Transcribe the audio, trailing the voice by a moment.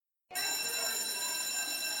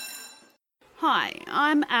Hi,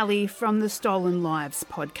 I'm Ali from the Stolen Lives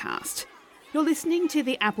podcast. You're listening to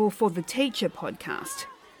the Apple for the Teacher podcast,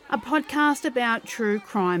 a podcast about true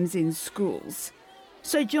crimes in schools.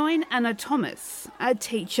 So join Anna Thomas, a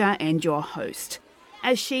teacher and your host,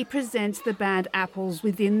 as she presents the bad apples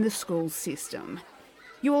within the school system.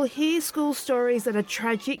 You will hear school stories that are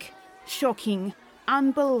tragic, shocking,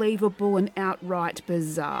 unbelievable and outright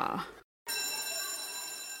bizarre.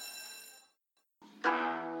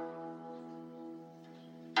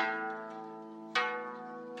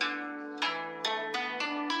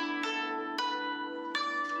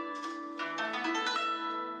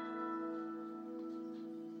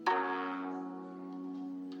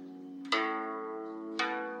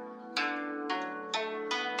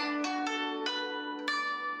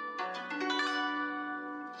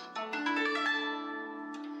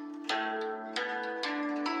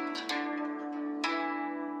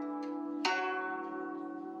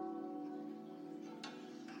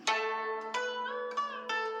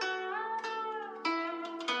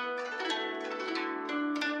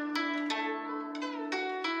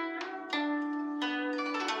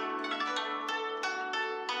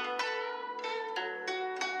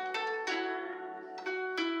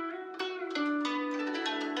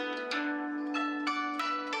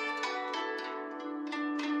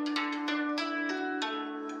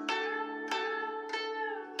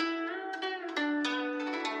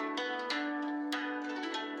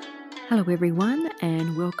 Hello everyone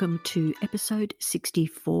and welcome to episode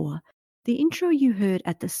 64. The intro you heard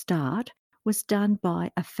at the start was done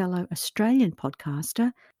by a fellow Australian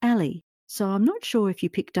podcaster, Ali, so I'm not sure if you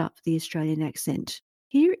picked up the Australian accent.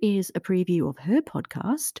 Here is a preview of her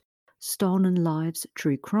podcast, Stolen Lives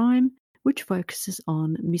True Crime, which focuses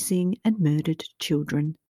on missing and murdered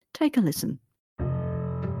children. Take a listen.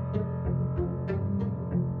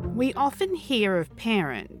 We often hear of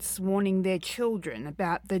parents warning their children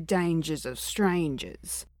about the dangers of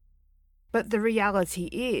strangers. But the reality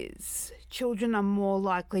is, children are more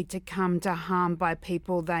likely to come to harm by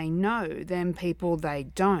people they know than people they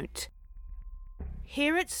don't.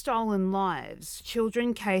 Here at Stolen Lives,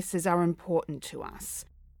 children cases are important to us.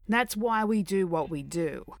 That's why we do what we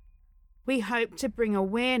do. We hope to bring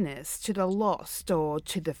awareness to the lost or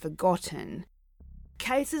to the forgotten.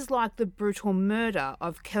 Cases like the brutal murder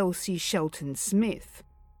of Kelsey Shelton Smith,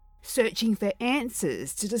 searching for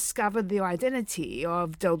answers to discover the identity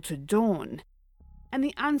of Delta Dawn, and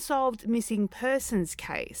the unsolved missing persons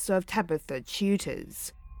case of Tabitha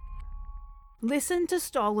Tutors. Listen to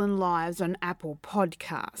Stolen Lives on Apple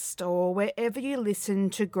Podcast or wherever you listen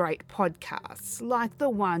to great podcasts like the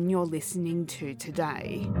one you're listening to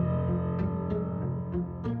today.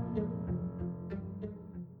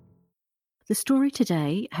 The story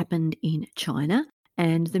today happened in China,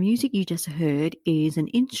 and the music you just heard is an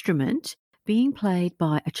instrument being played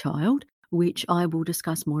by a child, which I will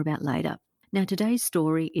discuss more about later. Now, today's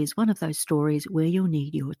story is one of those stories where you'll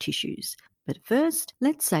need your tissues. But first,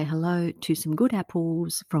 let's say hello to some good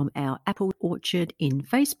apples from our apple orchard in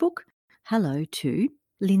Facebook. Hello to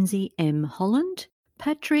Lindsay M. Holland,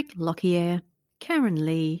 Patrick Lockyer, Karen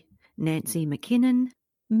Lee, Nancy McKinnon,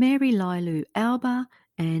 Mary Lilu Alba,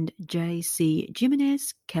 and J.C.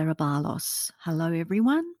 Jimenez Carabalos. Hello,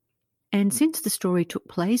 everyone. And since the story took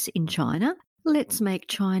place in China, let's make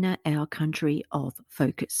China our country of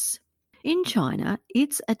focus. In China,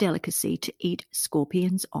 it's a delicacy to eat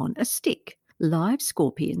scorpions on a stick. Live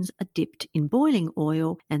scorpions are dipped in boiling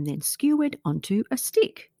oil and then skewered onto a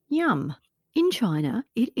stick. Yum! In China,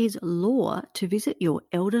 it is law to visit your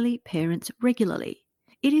elderly parents regularly.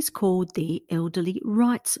 It is called the Elderly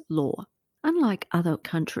Rights Law. Unlike other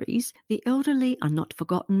countries, the elderly are not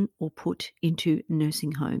forgotten or put into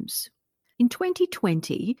nursing homes. In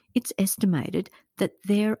 2020, it's estimated that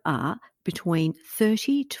there are between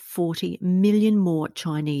 30 to 40 million more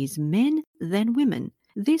Chinese men than women.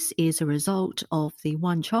 This is a result of the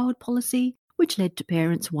one-child policy, which led to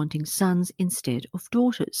parents wanting sons instead of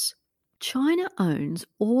daughters. China owns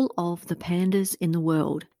all of the pandas in the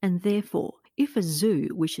world, and therefore, if a zoo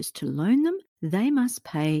wishes to loan them, they must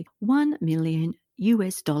pay $1 million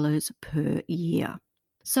per year.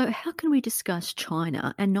 So how can we discuss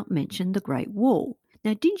China and not mention the Great Wall?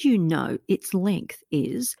 Now, did you know its length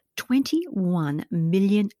is 21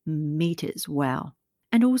 million metres? Wow.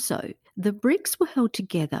 And also, the bricks were held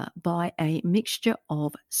together by a mixture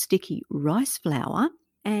of sticky rice flour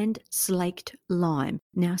and slaked lime.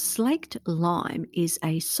 Now, slaked lime is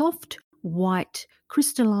a soft, white,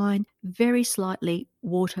 crystalline, very slightly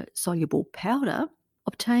water-soluble powder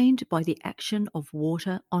obtained by the action of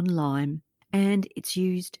water on lime, and it's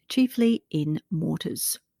used chiefly in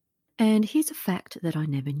mortars. And here's a fact that I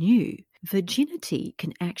never knew. Virginity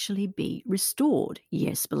can actually be restored.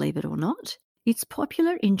 Yes, believe it or not. It's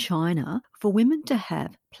popular in China for women to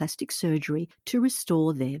have plastic surgery to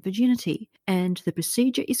restore their virginity, and the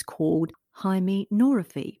procedure is called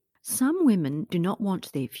hymenophy. Some women do not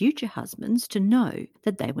want their future husbands to know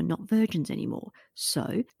that they were not virgins anymore,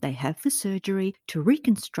 so they have the surgery to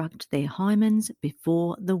reconstruct their hymens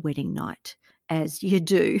before the wedding night, as you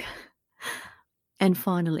do. And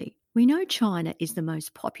finally, we know China is the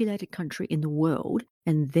most populated country in the world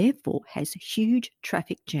and therefore has huge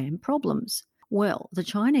traffic jam problems. Well, the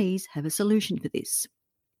Chinese have a solution for this.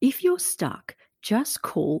 If you're stuck, just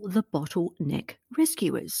call the bottleneck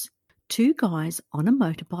rescuers. Two guys on a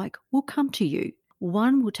motorbike will come to you.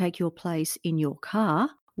 One will take your place in your car,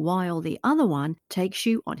 while the other one takes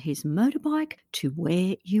you on his motorbike to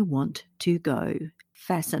where you want to go.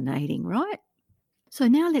 Fascinating, right? So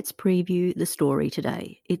now let's preview the story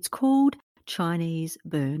today. It's called Chinese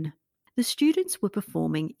Burn. The students were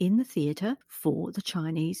performing in the theatre for the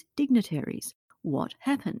Chinese dignitaries. What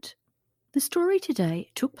happened? The story today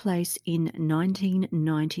took place in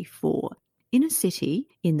 1994 in a city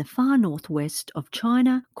in the far northwest of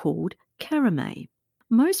China called Karamay.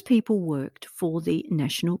 Most people worked for the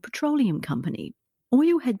National Petroleum Company.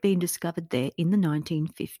 Oil had been discovered there in the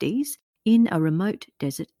 1950s in a remote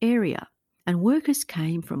desert area, and workers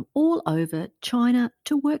came from all over China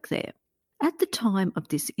to work there. At the time of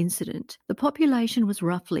this incident, the population was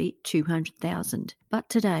roughly 200,000, but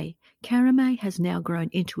today, Karamay has now grown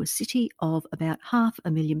into a city of about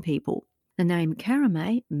 500,000 people. The name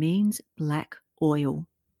Karamay means black oil.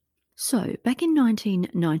 So, back in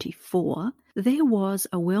 1994, there was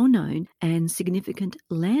a well-known and significant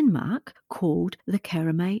landmark called the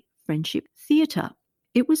Karamay Friendship Theatre.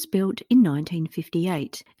 It was built in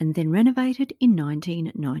 1958 and then renovated in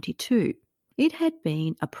 1992. It had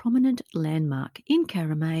been a prominent landmark in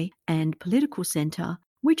Karamay and political centre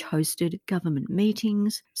which hosted government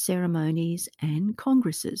meetings, ceremonies and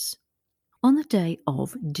congresses. On the day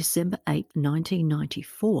of December 8,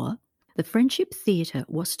 1994, the Friendship Theatre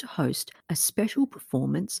was to host a special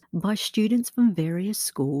performance by students from various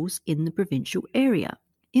schools in the provincial area.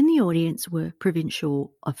 In the audience were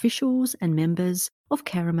provincial officials and members of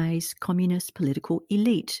Karamay's communist political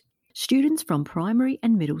elite. Students from primary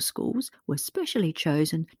and middle schools were specially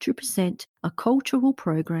chosen to present a cultural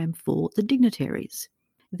program for the dignitaries.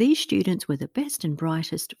 These students were the best and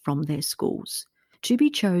brightest from their schools. To be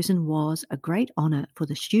chosen was a great honour for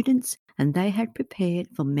the students, and they had prepared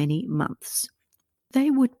for many months.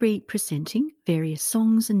 They would be presenting various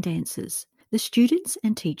songs and dances. The students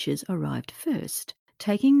and teachers arrived first,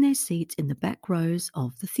 taking their seats in the back rows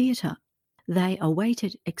of the theatre. They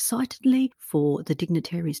awaited excitedly for the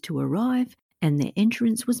dignitaries to arrive, and their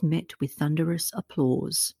entrance was met with thunderous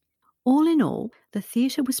applause. All in all, the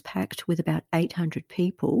theatre was packed with about 800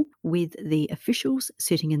 people, with the officials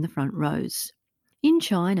sitting in the front rows. In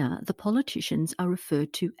China, the politicians are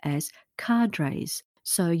referred to as cadres,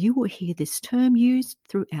 so you will hear this term used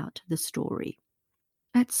throughout the story.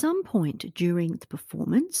 At some point during the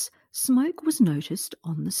performance, smoke was noticed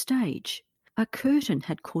on the stage. A curtain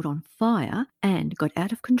had caught on fire and got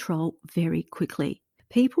out of control very quickly.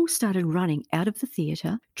 People started running out of the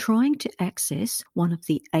theatre, trying to access one of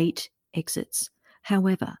the 8 exits.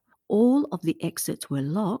 However, all of the exits were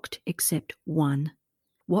locked except one.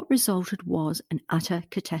 What resulted was an utter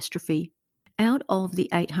catastrophe. Out of the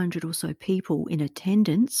 800 or so people in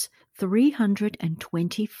attendance,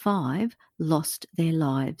 325 lost their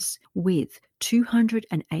lives, with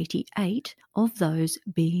 288 of those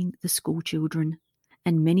being the school children,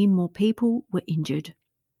 and many more people were injured.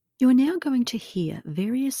 You are now going to hear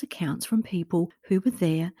various accounts from people who were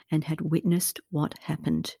there and had witnessed what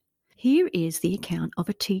happened. Here is the account of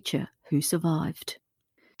a teacher who survived.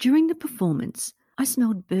 During the performance, I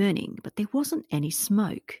smelled burning, but there wasn't any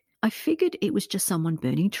smoke. I figured it was just someone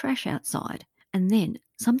burning trash outside, and then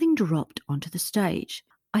something dropped onto the stage.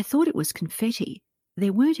 I thought it was confetti.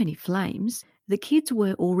 There weren't any flames. The kids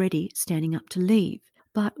were already standing up to leave,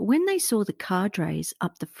 but when they saw the cadres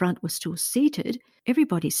up the front were still seated,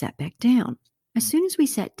 everybody sat back down. As soon as we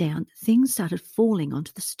sat down, things started falling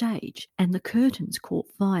onto the stage, and the curtains caught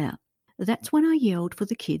fire. That's when I yelled for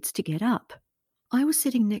the kids to get up. I was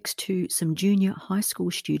sitting next to some junior high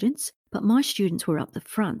school students, but my students were up the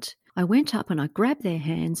front. I went up and I grabbed their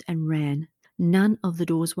hands and ran. None of the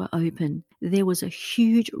doors were open. There was a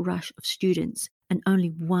huge rush of students and only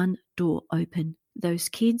one door open. Those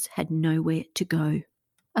kids had nowhere to go.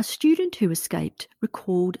 A student who escaped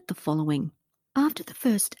recalled the following. After the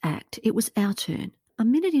first act, it was our turn. A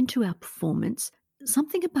minute into our performance,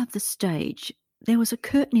 something above the stage, There was a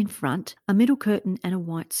curtain in front, a middle curtain and a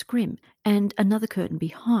white scrim, and another curtain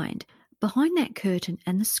behind. Behind that curtain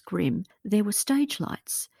and the scrim, there were stage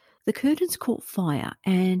lights. The curtains caught fire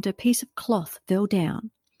and a piece of cloth fell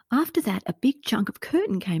down. After that, a big chunk of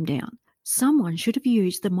curtain came down. Someone should have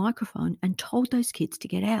used the microphone and told those kids to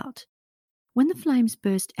get out. When the flames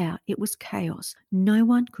burst out, it was chaos. No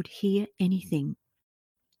one could hear anything.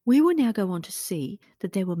 We will now go on to see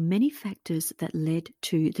that there were many factors that led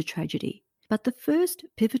to the tragedy. But the first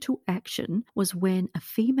pivotal action was when a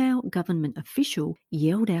female government official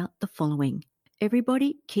yelled out the following: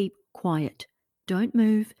 "Everybody keep quiet. Don't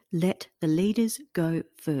move. Let the leaders go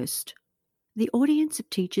first." The audience of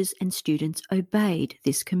teachers and students obeyed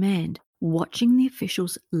this command, watching the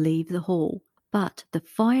officials leave the hall. But the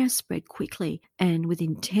fire spread quickly, and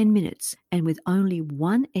within 10 minutes, and with only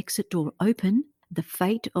one exit door open, the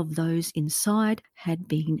fate of those inside had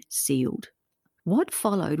been sealed. What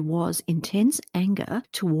followed was intense anger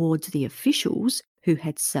towards the officials who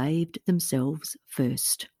had saved themselves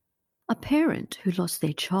first. A parent who lost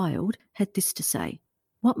their child had this to say: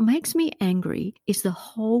 "What makes me angry is the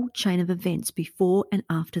whole chain of events before and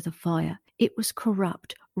after the fire. It was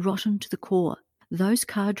corrupt, rotten to the core. Those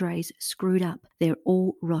cadres screwed up. They're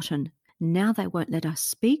all rotten. Now they won't let us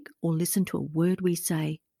speak or listen to a word we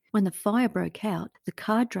say. When the fire broke out, the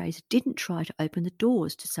cadres didn't try to open the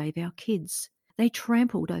doors to save our kids. They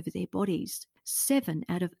trampled over their bodies. 7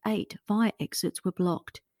 out of 8 fire exits were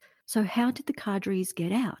blocked. So how did the cadres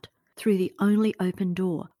get out? Through the only open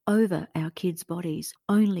door, over our kids' bodies.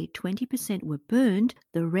 Only 20% were burned,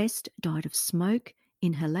 the rest died of smoke,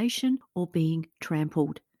 inhalation, or being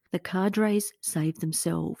trampled. The cadres saved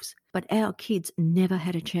themselves, but our kids never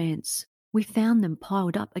had a chance. We found them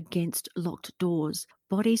piled up against locked doors,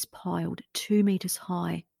 bodies piled 2 meters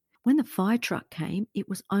high. When the fire truck came, it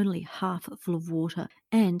was only half full of water,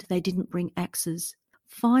 and they didn't bring axes.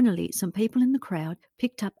 Finally, some people in the crowd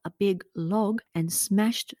picked up a big log and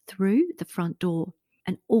smashed through the front door,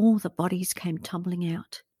 and all the bodies came tumbling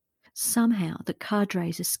out. Somehow the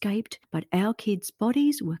cadres escaped, but our kids'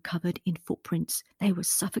 bodies were covered in footprints. They were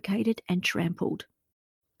suffocated and trampled.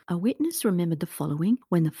 A witness remembered the following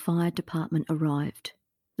when the fire department arrived.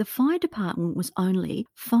 The fire department was only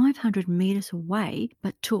 500 metres away,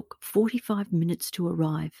 but took 45 minutes to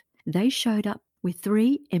arrive. They showed up with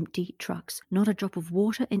 3 empty trucks, not a drop of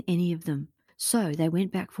water in any of them. So they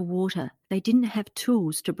went back for water. They didn't have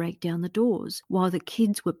tools to break down the doors while the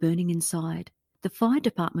kids were burning inside. The fire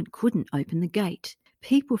department couldn't open the gate.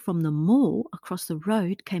 People from the mall across the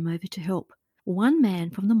road came over to help. One man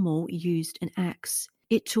from the mall used an axe.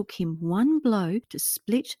 It took him one blow to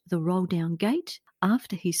split the roll-down gate.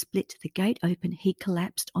 After he split the gate open, he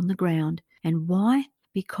collapsed on the ground. And why?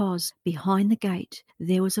 Because behind the gate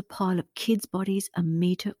there was a pile of kids' bodies 1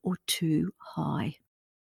 metre or 2 high.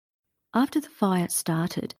 After the fire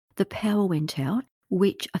started, the power went out,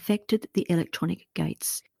 which affected the electronic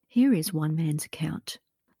gates. Here is one man's account.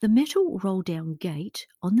 The metal roll-down gate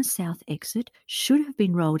on the south exit should have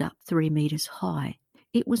been rolled up 3 metres high.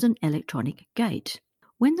 It was an electronic gate.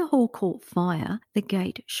 When the hall caught fire, the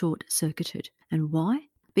gate short-circuited. And why?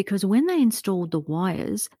 Because when they installed the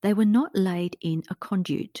wires, they were not laid in a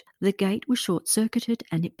conduit. The gate was short-circuited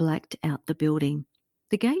and it blacked out the building.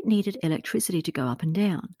 The gate needed electricity to go up and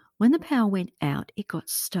down. When the power went out, it got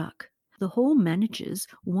stuck. The hall managers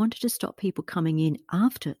wanted to stop people coming in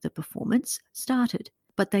after the performance started,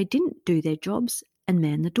 but they didn't do their jobs and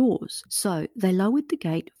man the doors. So they lowered the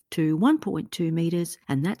gate to 1.2 metres,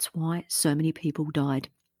 and that's why so many people died.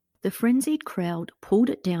 The frenzied crowd pulled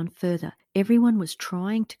it down further. Everyone was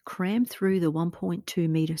trying to cram through the 1.2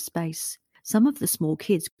 metre space. Some of the small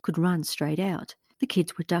kids could run straight out. The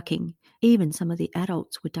kids were ducking. Even some of the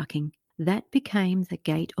adults were ducking. That became the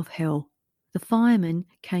gate of hell. The firemen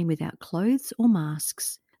came without clothes or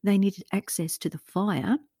masks. They needed access to the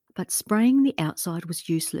fire, but spraying the outside was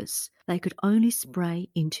useless. They could only spray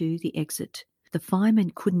into the exit. The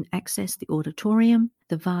firemen couldn't access the auditorium.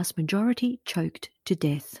 The vast majority choked to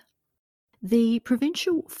death. The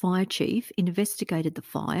provincial fire chief investigated the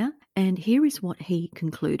fire, and here is what he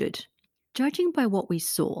concluded. Judging by what we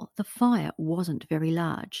saw, the fire wasn't very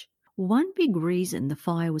large. One big reason the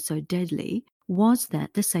fire was so deadly was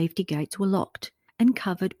that the safety gates were locked and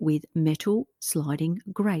covered with metal sliding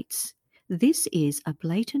grates. This is a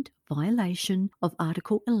blatant violation of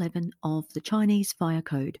Article 11 of the Chinese Fire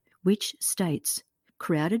Code, which states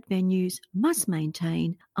crowded venues must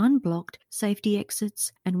maintain unblocked safety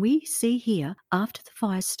exits, and we see here after the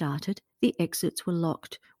fire started, the exits were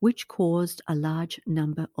locked, which caused a large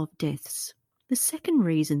number of deaths. The second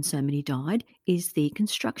reason so many died is the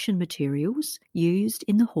construction materials used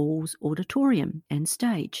in the hall's auditorium and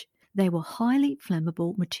stage. They were highly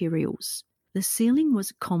flammable materials. The ceiling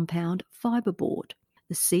was compound fiberboard.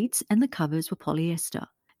 The seats and the covers were polyester,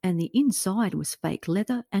 and the inside was fake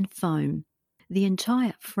leather and foam. The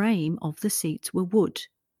entire frame of the seats were wood.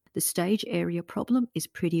 The stage area problem is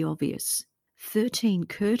pretty obvious. 13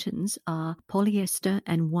 curtains are polyester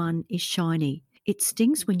and 1 is shiny. It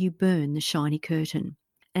stings when you burn the shiny curtain.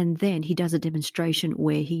 And then he does a demonstration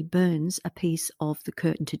where he burns a piece of the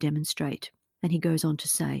curtain to demonstrate. And he goes on to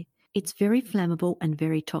say, "It's very flammable and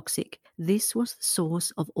very toxic. This was the source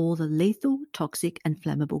of all the lethal, toxic and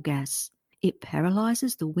flammable gas. It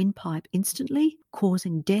paralyzes the windpipe instantly,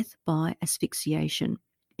 causing death by asphyxiation."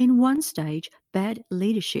 In one stage, bad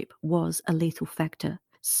leadership was a lethal factor.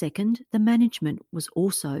 Second, the management was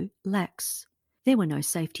also lax. There were no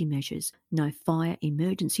safety measures, no fire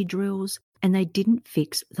emergency drills, and they didn't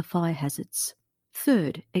fix the fire hazards.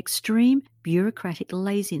 Third, extreme bureaucratic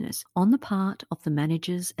laziness on the part of the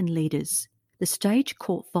managers and leaders. The stage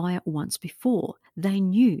caught fire once before. They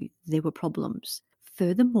knew there were problems.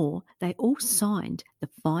 Furthermore, they all signed the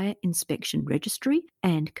fire inspection registry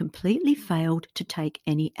and completely failed to take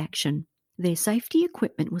any action. Their safety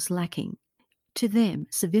equipment was lacking. To them,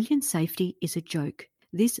 civilian safety is a joke.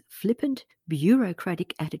 This flippant,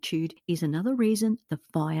 bureaucratic attitude is another reason the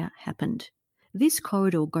fire happened. This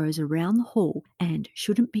corridor goes around the hall and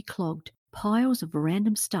shouldn't be clogged. Piles of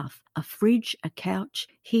random stuff, a fridge, a couch,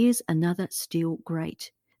 here's another steel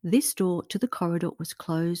grate. This door to the corridor was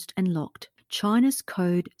closed and locked. China's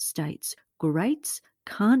code states grates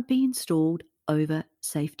can't be installed over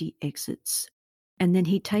safety exits. And then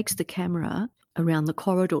he takes the camera around the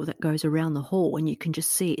corridor that goes around the hall, and you can just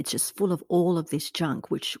see it's just full of all of this junk,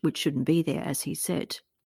 which shouldn't be there, as he said.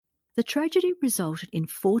 The tragedy resulted in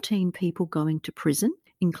 14 people going to prison,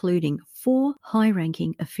 including 4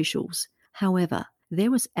 high-ranking officials. However, there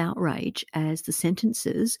was outrage as the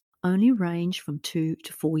sentences only ranged from 2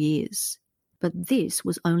 to 4 years. But this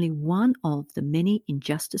was only one of the many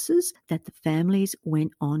injustices that the families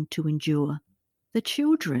went on to endure. The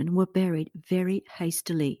children were buried very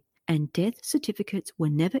hastily, and death certificates were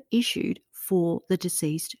never issued for the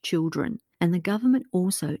deceased children, and the government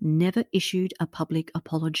also never issued a public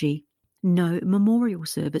apology. No memorial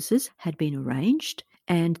services had been arranged,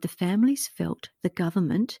 and the families felt the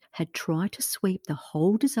government had tried to sweep the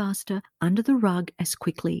whole disaster under the rug as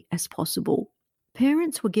quickly as possible.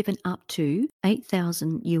 Parents were given up to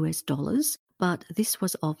 $8,000, but this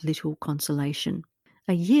was of little consolation.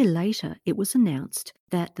 A year later, it was announced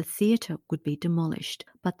that the theatre would be demolished,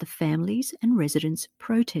 but the families and residents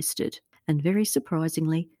protested, and very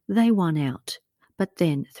surprisingly, they won out. But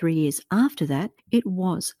then, 3 years after that, it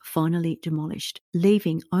was finally demolished,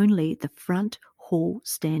 leaving only the front hall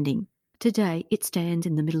standing. Today, it stands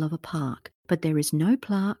in the middle of a park, but there is no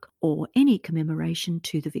plaque or any commemoration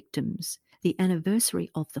to the victims. The anniversary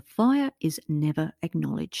of the fire is never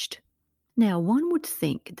acknowledged. Now, one would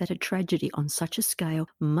think that a tragedy on such a scale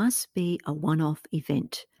must be a one-off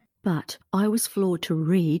event, but I was floored to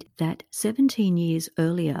read that 17 years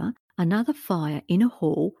earlier, another fire in a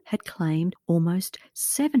hall had claimed almost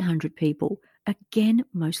 700 people, again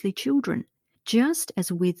mostly children. Just as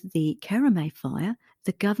with the Karamay fire,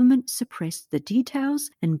 the government suppressed the details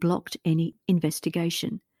and blocked any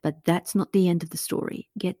investigation. But that's not the end of the story.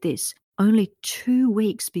 Get this, only 2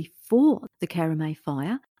 weeks before the Karamay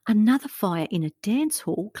fire, another fire in a dance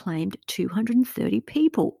hall claimed 230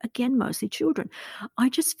 people, again mostly children. I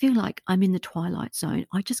just feel like I'm in the Twilight Zone.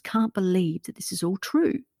 I just can't believe that this is all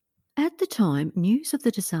true. At the time, news of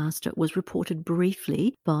the disaster was reported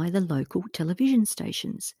briefly by the local television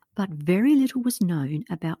stations, but very little was known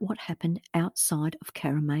about what happened outside of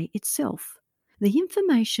Karamay itself. The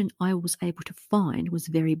information I was able to find was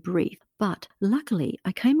very brief, but luckily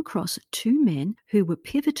I came across 2 men who were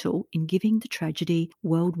pivotal in giving the tragedy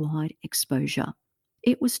worldwide exposure.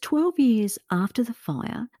 It was 12 years after the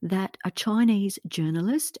fire that a Chinese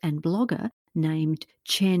journalist and blogger named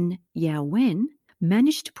Chen Yaowen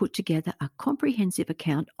managed to put together a comprehensive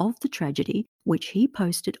account of the tragedy, which he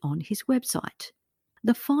posted on his website.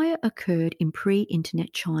 The fire occurred in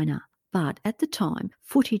pre-internet China, but at the time,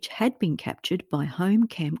 footage had been captured by home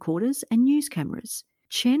camcorders and news cameras.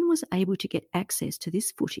 Chen was able to get access to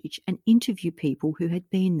this footage and interview people who had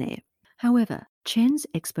been there. However, Chen's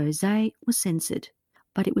expose was censored,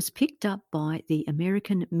 but it was picked up by the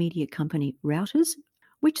American media company Reuters,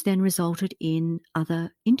 which then resulted in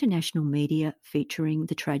other international media featuring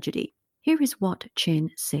the tragedy. Here is what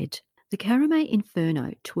Chen said. The Karamay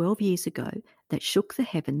Inferno 12 years ago, that shook the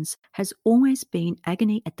heavens has always been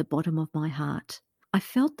agony at the bottom of my heart. I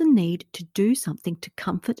felt the need to do something to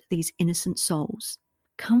comfort these innocent souls,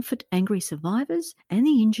 comfort angry survivors and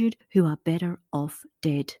the injured who are better off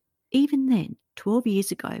dead. Even then, 12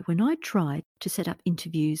 years ago, when I tried to set up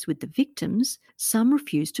interviews with the victims, some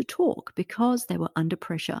refused to talk because they were under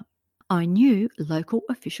pressure. I knew local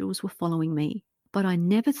officials were following me, but I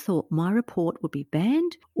never thought my report would be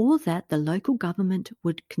banned or that the local government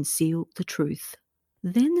would conceal the truth.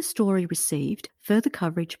 Then the story received further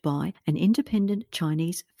coverage by an independent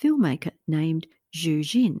Chinese filmmaker named Zhu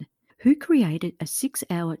Jin, who created a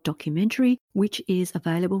 6-hour documentary which is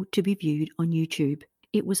available to be viewed on YouTube.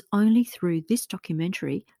 It was only through this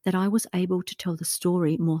documentary that I was able to tell the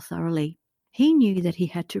story more thoroughly. He knew that he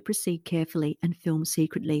had to proceed carefully and film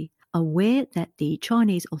secretly, aware that the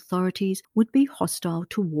Chinese authorities would be hostile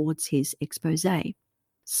towards his exposé.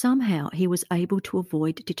 Somehow he was able to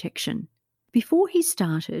avoid detection. Before he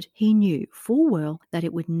started, he knew full well that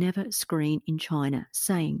it would never screen in China,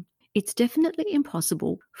 saying, "It's definitely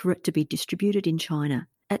impossible for it to be distributed in China.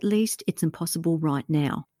 At least it's impossible right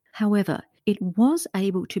now." However, it was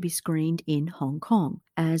able to be screened in Hong Kong,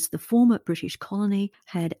 as the former British colony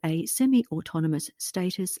had a semi-autonomous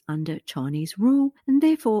status under Chinese rule and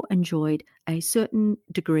therefore enjoyed a certain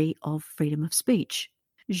degree of freedom of speech.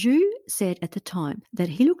 Zhu said at the time that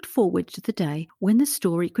he looked forward to the day when the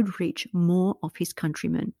story could reach more of his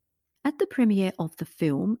countrymen. At the premiere of the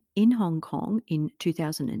film in Hong Kong in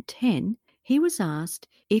 2010, he was asked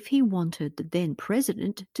if he wanted the then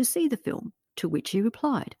president to see the film, to which he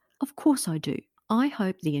replied, "Of course I do. I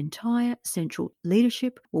hope the entire central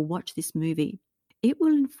leadership will watch this movie. It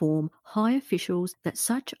will inform high officials that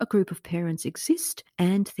such a group of parents exist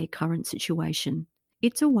and their current situation.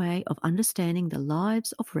 It's a way of understanding the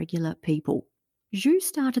lives of regular people." Zhu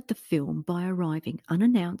started the film by arriving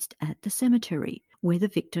unannounced at the cemetery where the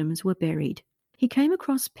victims were buried. He came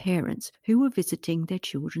across parents who were visiting their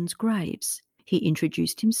children's graves. He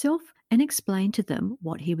introduced himself and explained to them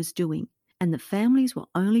what he was doing, and the families were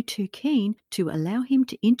only too keen to allow him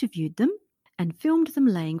to interview them and filmed them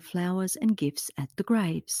laying flowers and gifts at the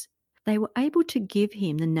graves. They were able to give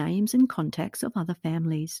him the names and contacts of other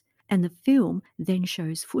families, and the film then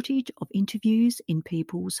shows footage of interviews in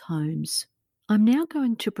people's homes. I'm now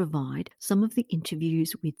going to provide some of the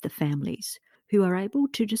interviews with the families, who are able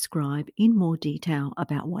to describe in more detail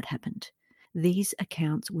about what happened. These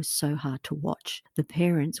accounts were so hard to watch. The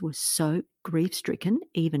parents were so grief-stricken,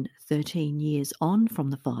 even 13 years on from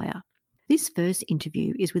the fire. This first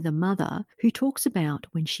interview is with a mother who talks about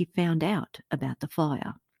when she found out about the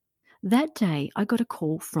fire. "That day, I got a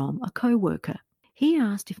call from a co-worker. He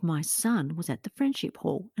asked if my son was at the Friendship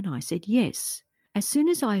Hall, and I said yes. As soon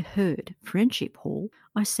as I heard Friendship Hall,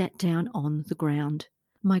 I sat down on the ground.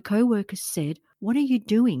 My co-worker said, 'What are you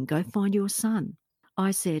doing? Go find your son.'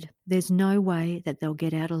 I said, 'There's no way that they'll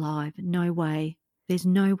get out alive. No way. There's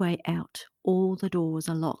no way out. All the doors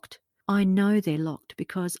are locked. I know they're locked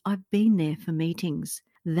because I've been there for meetings.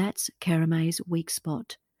 That's Karamay's weak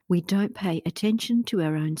spot. We don't pay attention to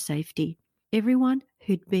our own safety. Everyone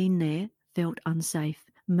who'd been there felt unsafe.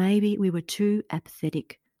 Maybe we were too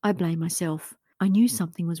apathetic. I blame myself. I knew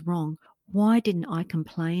something was wrong. Why didn't I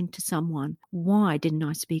complain to someone? Why didn't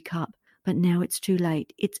I speak up? But now it's too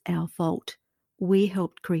late. It's our fault. We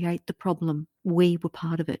helped create the problem. We were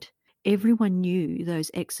part of it. Everyone knew those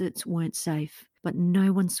exits weren't safe, but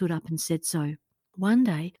no one stood up and said so. One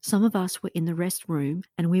day, some of us were in the rest room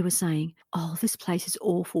and we were saying, 'Oh, this place is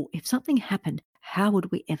awful. If something happened, how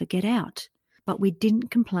would we ever get out?' But we didn't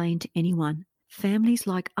complain to anyone. Families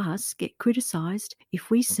like us get criticised if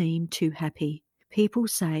we seem too happy. People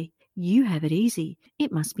say, 'You have it easy.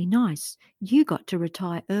 It must be nice. You got to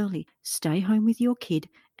retire early, stay home with your kid,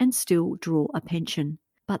 and still draw a pension.'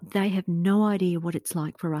 But they have no idea what it's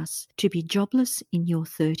like for us to be jobless in your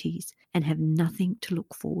 30s and have nothing to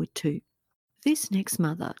look forward to." This next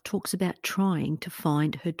mother talks about trying to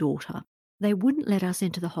find her daughter. "They wouldn't let us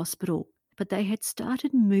into the hospital, but they had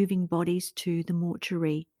started moving bodies to the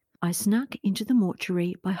mortuary. I snuck into the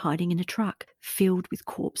mortuary by hiding in a truck filled with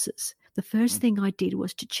corpses. The first thing I did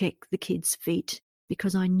was to check the kids' feet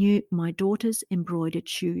because I knew my daughter's embroidered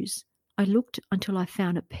shoes. I looked until I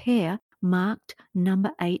found a pair marked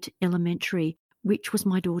number 8 elementary, which was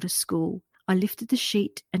my daughter's school. I lifted the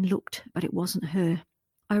sheet and looked, but it wasn't her.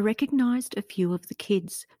 I recognised a few of the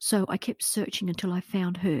kids, so I kept searching until I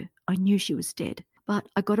found her. I knew she was dead, but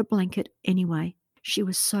I got a blanket anyway. She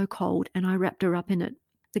was so cold and I wrapped her up in it.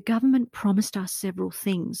 The government promised us several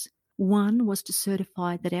things. One was to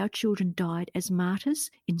certify that our children died as martyrs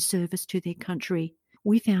in service to their country.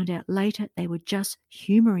 We found out later they were just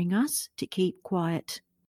humouring us to keep quiet.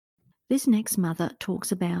 This next mother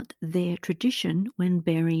talks about their tradition when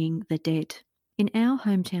burying the dead. In our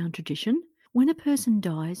hometown tradition, when a person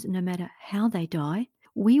dies, no matter how they die,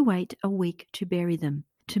 we wait a week to bury them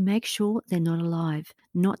to make sure they're not alive,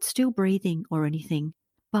 not still breathing or anything.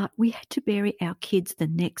 But we had to bury our kids the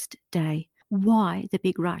next day. Why the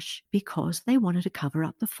big rush? Because they wanted to cover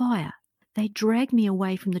up the fire. They dragged me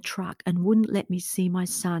away from the truck and wouldn't let me see my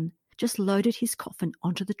son, just loaded his coffin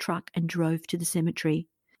onto the truck and drove to the cemetery.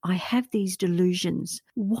 I have these delusions.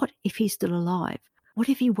 What if he's still alive? What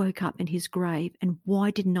if he woke up in his grave, and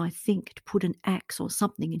why didn't I think to put an axe or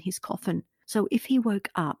something in his coffin? So if he woke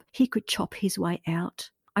up, he could chop his way out.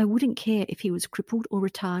 I wouldn't care if he was crippled or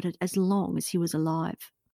retarded as long as he was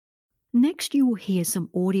alive. Next, you will hear some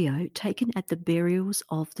audio taken at the burials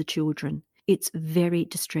of the children. It's very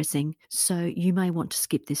distressing, so you may want to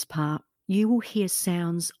skip this part. You will hear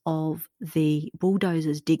sounds of the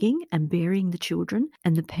bulldozers digging and burying the children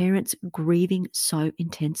and the parents grieving so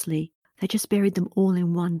intensely. They just buried them all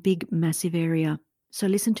in one big, massive area. So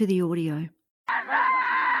listen to the audio.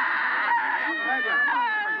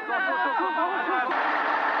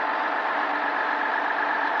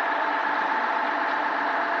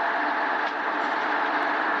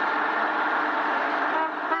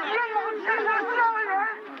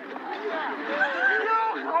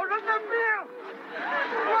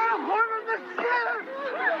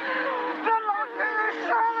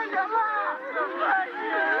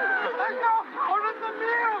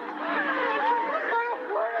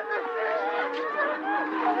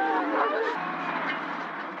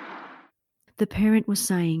 The parent was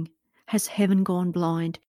saying, "Has heaven gone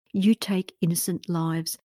blind? You take innocent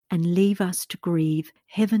lives and leave us to grieve.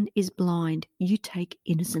 Heaven is blind. You take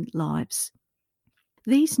innocent lives."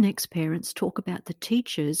 These next parents talk about the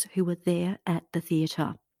teachers who were there at the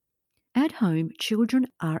theatre. At home, children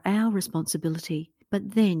are our responsibility,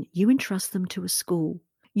 but then you entrust them to a school.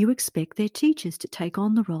 You expect their teachers to take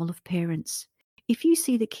on the role of parents. If you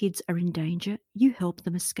see the kids are in danger, you help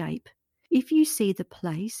them escape. If you see the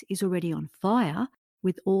place is already on fire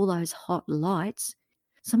with all those hot lights,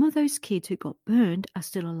 some of those kids who got burned are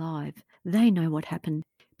still alive. They know what happened.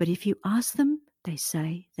 But if you ask them, they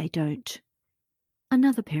say they don't.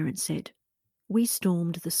 Another parent said, "We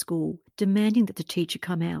stormed the school, demanding that the teacher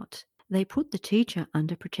come out. They put the teacher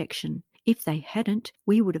under protection. If they hadn't,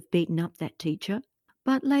 we would have beaten up that teacher.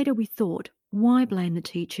 But later we thought, why blame the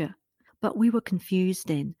teacher? But we were confused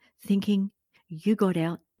then, thinking, you got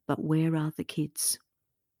out, but where are the kids?"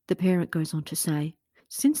 The parent goes on to say,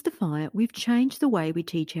 "Since the fire, we've changed the way we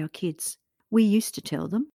teach our kids. We used to tell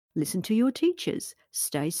them, listen to your teachers,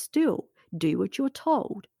 stay still, do what you're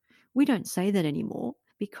told. We don't say that anymore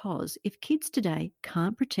because if kids today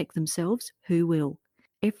can't protect themselves, who will?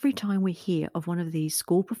 Every time we hear of one of these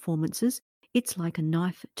school performances, it's like a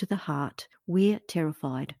knife to the heart. We're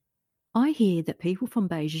terrified. I hear that people from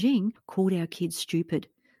Beijing called our kids stupid,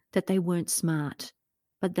 that they weren't smart.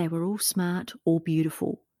 But they were all smart, all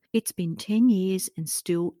beautiful. It's been 10 years and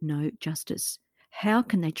still no justice. How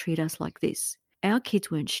can they treat us like this? Our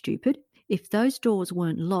kids weren't stupid. If those doors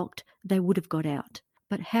weren't locked, they would have got out.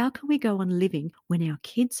 But how can we go on living when our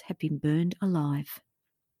kids have been burned alive?"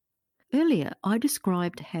 Earlier, I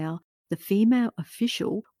described how the female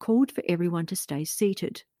official called for everyone to stay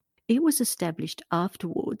seated. It was established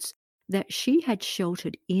afterwards that she had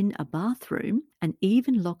sheltered in a bathroom and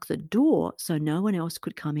even locked the door so no one else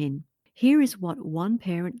could come in. Here is what one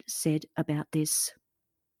parent said about this.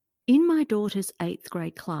 "In my daughter's 8th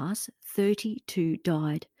grade class, 32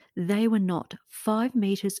 died. They were not 5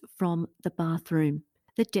 metres from the bathroom.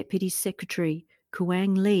 The deputy secretary,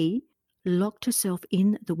 Kuang Li, locked herself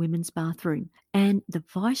in the women's bathroom, and the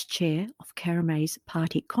vice chair of Karamay's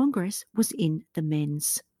party congress was in the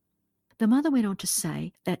men's." The mother went on to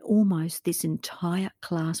say that almost this entire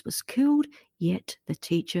class was killed, yet the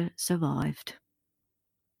teacher survived.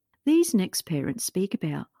 These next parents speak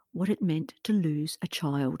about what it meant to lose a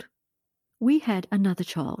child. "We had another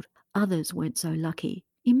child. Others weren't so lucky.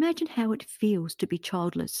 Imagine how it feels to be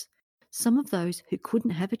childless. Some of those who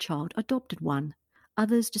couldn't have a child adopted one.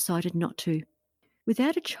 Others decided not to.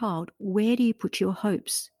 Without a child, where do you put your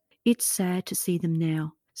hopes? It's sad to see them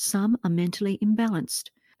now. Some are mentally imbalanced.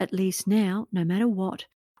 At least now, no matter what,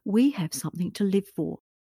 we have something to live for.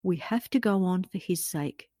 We have to go on for his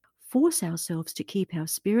sake. Force ourselves to keep our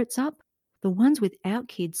spirits up. The ones without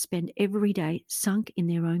kids spend every day sunk in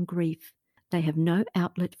their own grief. They have no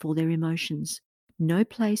outlet for their emotions, no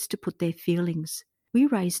place to put their feelings. We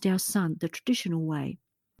raised our son the traditional way,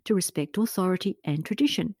 to respect authority and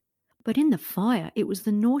tradition. But in the fire, it was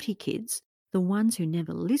the naughty kids The ones who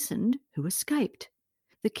never listened, who escaped.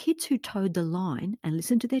 The kids who towed the line and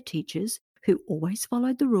listened to their teachers, who always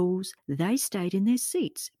followed the rules, they stayed in their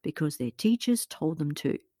seats because their teachers told them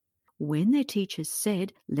to. When their teachers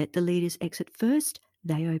said, let the leaders exit first,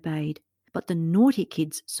 they obeyed. But the naughty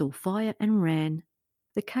kids saw fire and ran.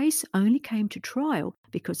 The case only came to trial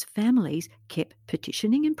because families kept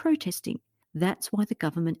petitioning and protesting. That's why the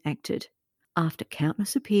government acted. After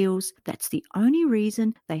countless appeals, that's the only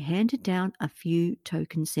reason they handed down a few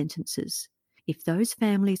token sentences. If those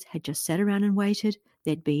families had just sat around and waited,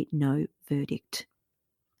 there'd be no verdict.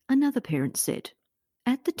 Another parent said,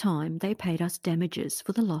 at the time they paid us damages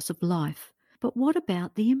for the loss of life, but what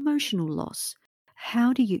about the emotional loss?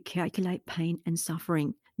 How do you calculate pain and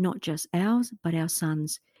suffering? Not just ours, but our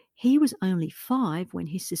son's. He was only 5 when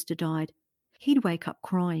his sister died. He'd wake up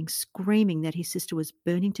crying, screaming that his sister was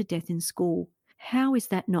burning to death in school. How is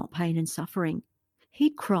that not pain and suffering?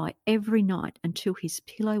 He'd cry every night until his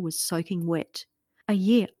pillow was soaking wet. A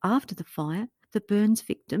year after the fire, the burns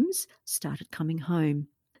victims started coming home.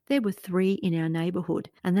 There were 3 in our neighbourhood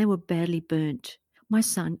and they were badly burnt. My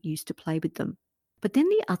son used to play with them. But then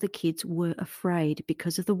the other kids were afraid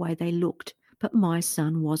because of the way they looked, but my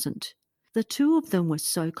son wasn't. The 2 of them were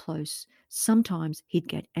so close. Sometimes he'd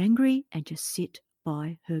get angry and just sit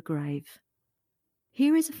by her grave.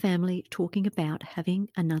 Here is a family talking about having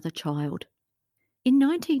another child. In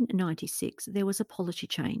 1996, there was a policy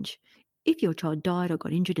change. If your child died or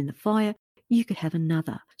got injured in the fire, you could have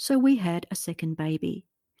another. So we had a second baby.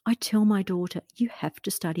 I tell my daughter, you have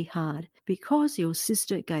to study hard because your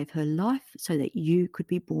sister gave her life so that you could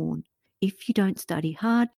be born. If you don't study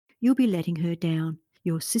hard, you'll be letting her down.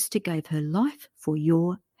 Your sister gave her life for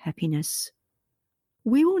your happiness.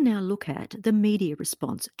 We will now look at the media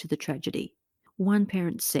response to the tragedy. One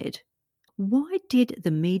parent said, why did the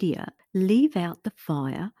media leave out the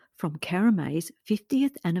fire from Karamay's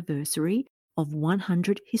 50th anniversary of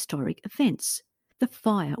 100 historic events? The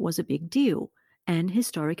fire was a big deal, an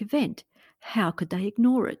historic event. How could they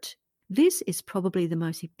ignore it? This is probably the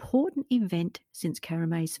most important event since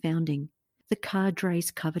Karamay's founding. The cadres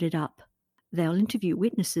covered it up. They'll interview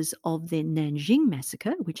witnesses of the Nanjing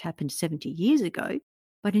massacre, which happened 70 years ago,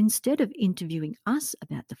 but instead of interviewing us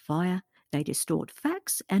about the fire, they distort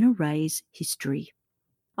facts and erase history.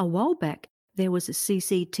 A while back, there was a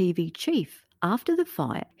CCTV chief. After the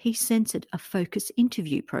fire, he censored a focus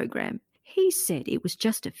interview program. He said it was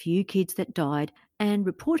just a few kids that died and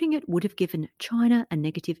reporting it would have given China a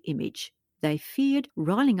negative image. They feared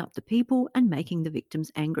riling up the people and making the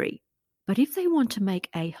victims angry. But if they want to make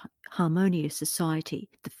a harmonious society,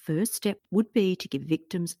 the first step would be to give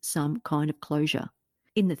victims some kind of closure.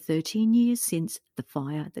 In the 13 years since the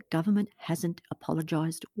fire, the government hasn't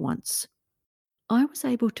apologised once. I was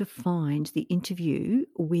able to find the interview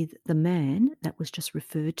with the man that was just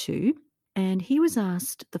referred to, and he was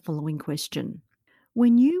asked the following question.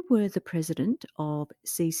 When you were the president of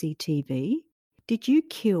CCTV, did you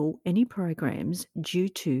kill any programs due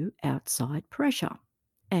to outside pressure?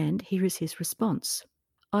 And here is his response.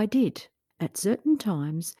 I did. At certain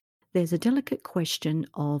times, there's a delicate question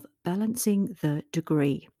of balancing the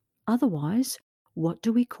degree. Otherwise, what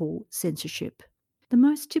do we call censorship? The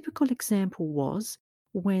most typical example was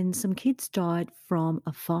when some kids died from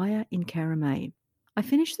a fire in Karamay. I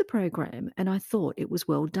finished the program and I thought it was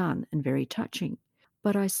well done and very touching.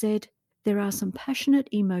 But I said, there are some passionate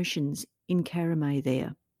emotions in Karamay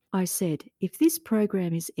there. I said, if this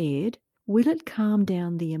program is aired, will it calm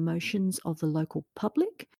down the emotions of the local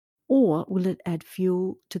public or will it add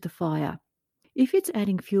fuel to the fire? If it's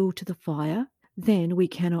adding fuel to the fire, then we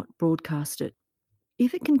cannot broadcast it.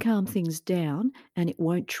 If it can calm things down and it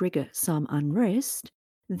won't trigger some unrest,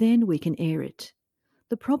 then we can air it.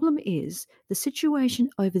 The problem is the situation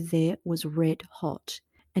over there was red hot,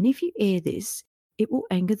 and if you air this, it will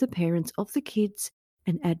anger the parents of the kids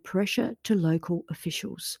and add pressure to local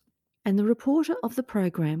officials. And the reporter of the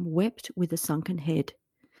program wept with a sunken head.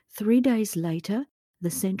 3 days later, the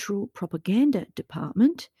Central Propaganda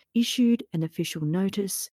Department issued an official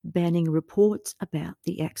notice banning reports about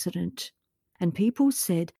the accident. And people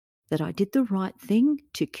said that I did the right thing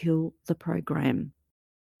to kill the program.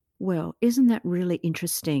 Well, isn't that really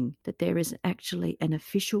interesting that there is actually an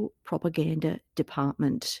official propaganda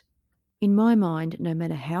department? In my mind, no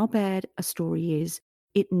matter how bad a story is,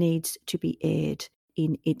 it needs to be aired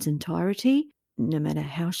in its entirety, no matter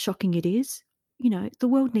how shocking it is. The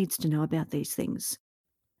world needs to know about these things.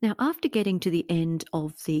 Now, after getting to the end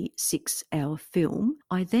of the 6-hour film,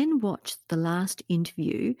 I then watched the last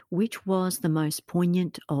interview, which was the most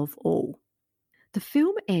poignant of all. The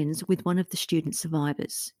film ends with one of the student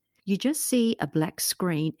survivors. You just see a black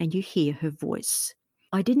screen and you hear her voice.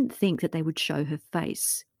 I didn't think that they would show her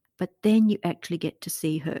face, but then you actually get to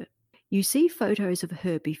see her. You see photos of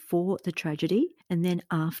her before the tragedy and then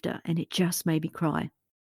after, and it just made me cry.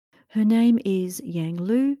 Her name is Yang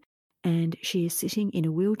Lu, and she is sitting in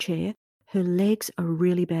a wheelchair. Her legs are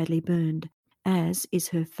really badly burned, as is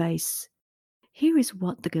her face. Here is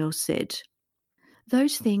what the girl said.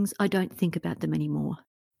 Those things, I don't think about them anymore.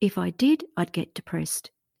 If I did, I'd get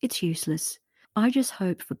depressed. It's useless. I just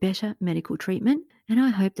hope for better medical treatment, and I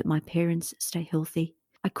hope that my parents stay healthy.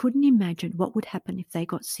 I couldn't imagine what would happen if they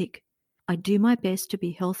got sick. I do my best to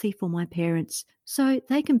be healthy for my parents so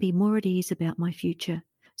they can be more at ease about my future,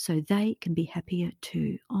 so they can be happier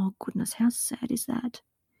too. Oh goodness, how sad is that?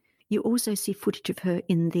 You also see footage of her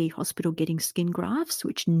in the hospital getting skin grafts,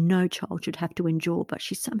 which no child should have to endure, but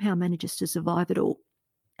she somehow manages to survive it all.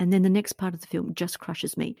 And then the next part of the film just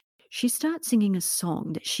crushes me. She starts singing a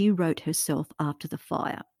song that she wrote herself after the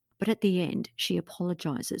fire. But at the end, she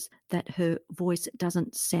apologizes that her voice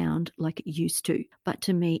doesn't sound like it used to. But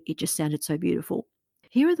to me, it just sounded so beautiful.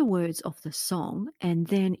 Here are the words of the song, and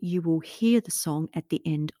then you will hear the song at the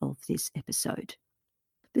end of this episode.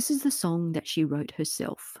 This is the song that she wrote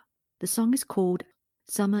herself. The song is called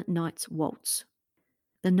Summer Night's Waltz.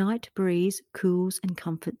 The night breeze cools and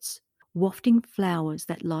comforts, wafting flowers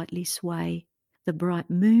that lightly sway. The bright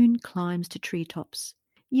moon climbs to treetops.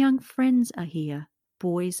 Young friends are here.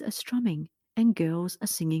 Boys are strumming and girls are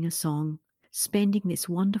singing a song, spending this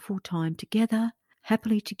wonderful time together,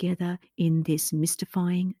 happily together in this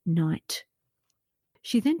mystifying night.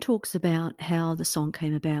 She then talks about how the song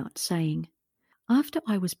came about, saying, After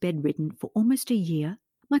I was bedridden for almost a year,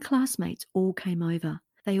 my classmates all came over.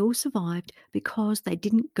 They all survived because they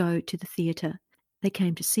didn't go to the theatre. They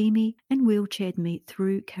came to see me and wheelchaired me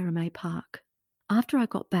through Caramay Park. After I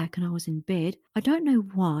got back and I was in bed, I don't know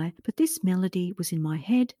why, but this melody was in my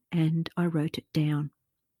head and I wrote it down.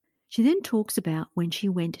 She then talks about when she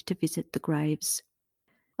went to visit the graves.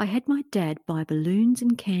 I had my dad buy balloons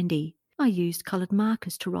and candy. I used coloured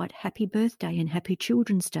markers to write Happy Birthday and Happy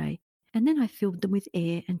Children's Day, and then I filled them with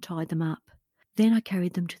air and tied them up. Then I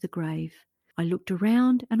carried them to the grave. I looked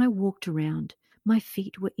around and I walked around. My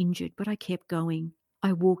feet were injured, but I kept going.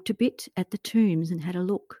 I walked a bit at the tombs and had a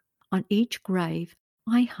look. On each grave,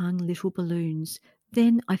 I hung little balloons.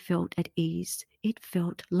 Then I felt at ease. It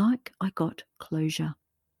felt like I got closure.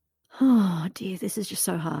 Oh dear, this is just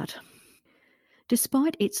so hard.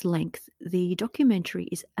 Despite its length, the documentary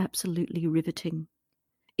is absolutely riveting.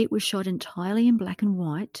 It was shot entirely in black and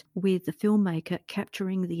white, with the filmmaker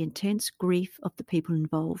capturing the intense grief of the people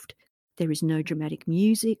involved. There is no dramatic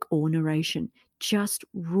music or narration, just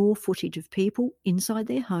raw footage of people inside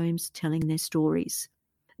their homes telling their stories.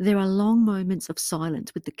 There are long moments of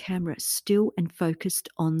silence with the camera still and focused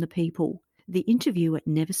on the people. The interviewer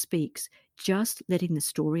never speaks, just letting the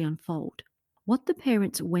story unfold. What the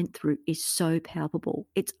parents went through is so palpable.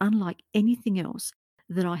 It's unlike anything else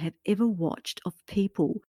that I have ever watched of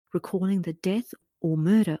people recalling the death or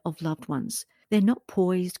murder of loved ones. They're not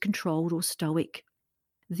poised, controlled, or stoic.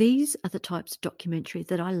 These are the types of documentaries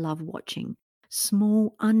that I love watching.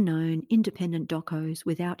 Small, unknown, independent docos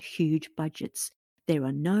without huge budgets. There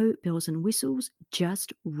are no bells and whistles,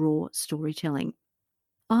 just raw storytelling.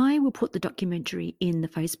 I will put the documentary in the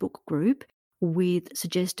Facebook group with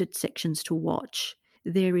suggested sections to watch.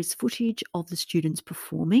 There is footage of the students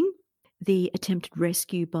performing, the attempted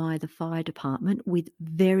rescue by the fire department with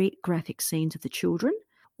very graphic scenes of the children,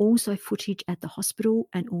 also footage at the hospital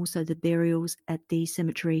and also the burials at the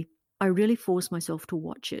cemetery. I really forced myself to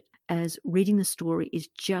watch it, as reading the story is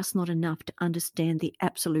just not enough to understand the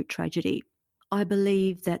absolute tragedy. I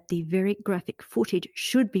believe that the very graphic footage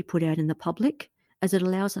should be put out in the public, as it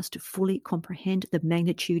allows us to fully comprehend the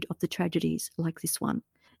magnitude of the tragedies like this one,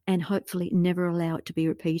 and hopefully never allow it to be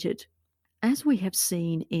repeated. As we have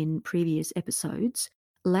seen in previous episodes,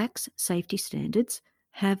 lax safety standards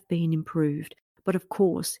have been improved, but of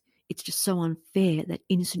course, it's just so unfair that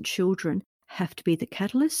innocent children have to be the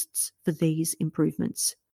catalysts for these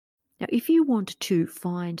improvements. Now, if you want to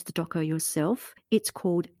find the doco yourself, it's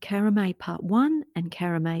called Caramay Part 1 and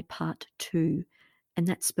Caramay Part 2, and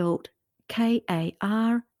that's spelled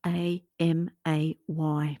Karamay.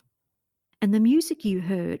 And the music you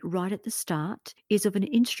heard right at the start is of an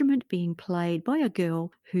instrument being played by a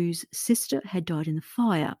girl whose sister had died in the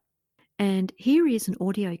fire. And here is an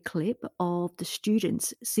audio clip of the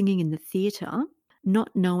students singing in the theatre,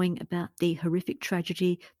 not knowing about the horrific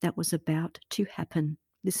tragedy that was about to happen.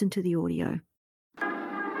 Listen to the audio.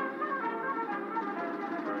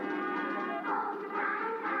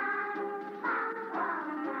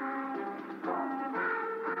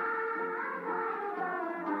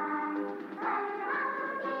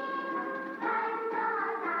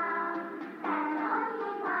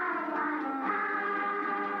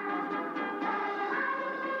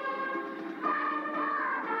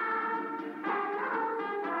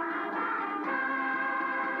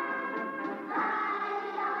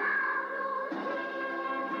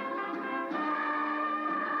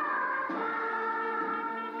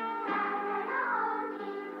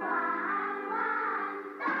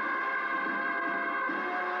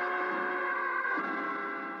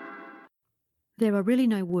 There are really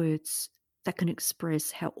no words that can express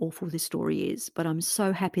how awful this story is, but I'm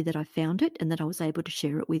so happy that I found it and that I was able to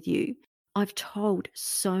share it with you. I've told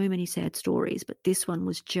so many sad stories, but this one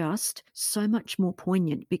was just so much more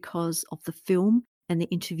poignant because of the film and the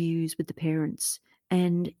interviews with the parents.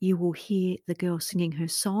 And you will hear the girl singing her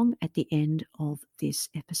song at the end of this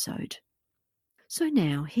episode. So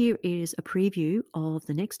now here is a preview of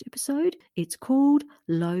the next episode. It's called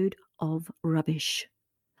Load of Rubbish.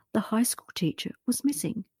 The high school teacher was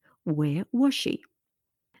missing. Where was she?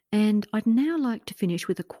 And I'd now like to finish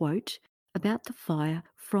with a quote about the fire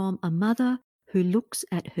from a mother who looks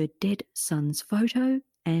at her dead son's photo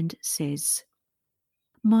and says,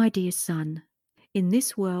 "My dear son, in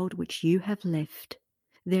this world which you have left,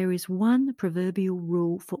 there is one proverbial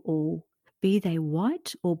rule for all, be they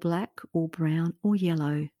white or black or brown or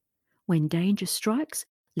yellow. When danger strikes,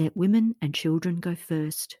 let women and children go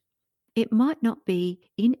first. It might not be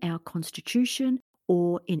in our constitution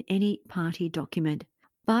or in any party document,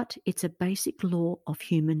 but it's a basic law of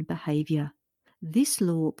human behaviour. This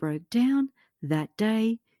law broke down that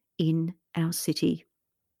day in our city.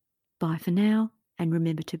 Bye for now, and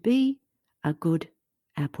remember to be a good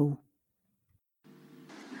apple."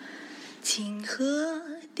 清河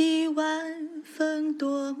的晚风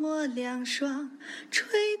多么凉爽，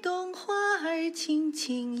吹动花儿轻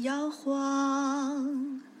轻摇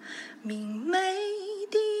晃。明媚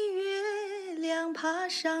的月亮爬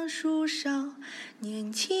上树梢，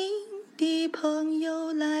年轻的朋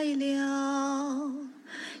友来了。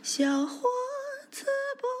小伙子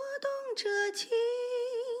拨动着琴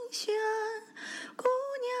弦，姑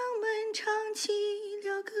娘们唱起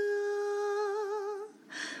了歌，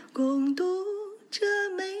共度这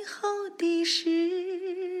美好的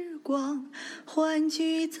时光，欢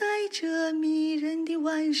聚在这迷人的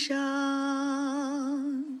晚上。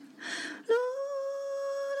噜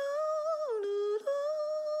噜噜噜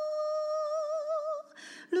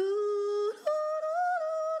噜噜噜噜，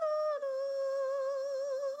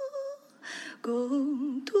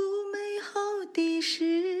共度美好的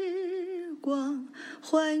时光，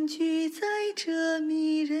欢聚在这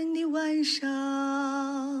迷人的晚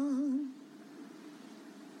上。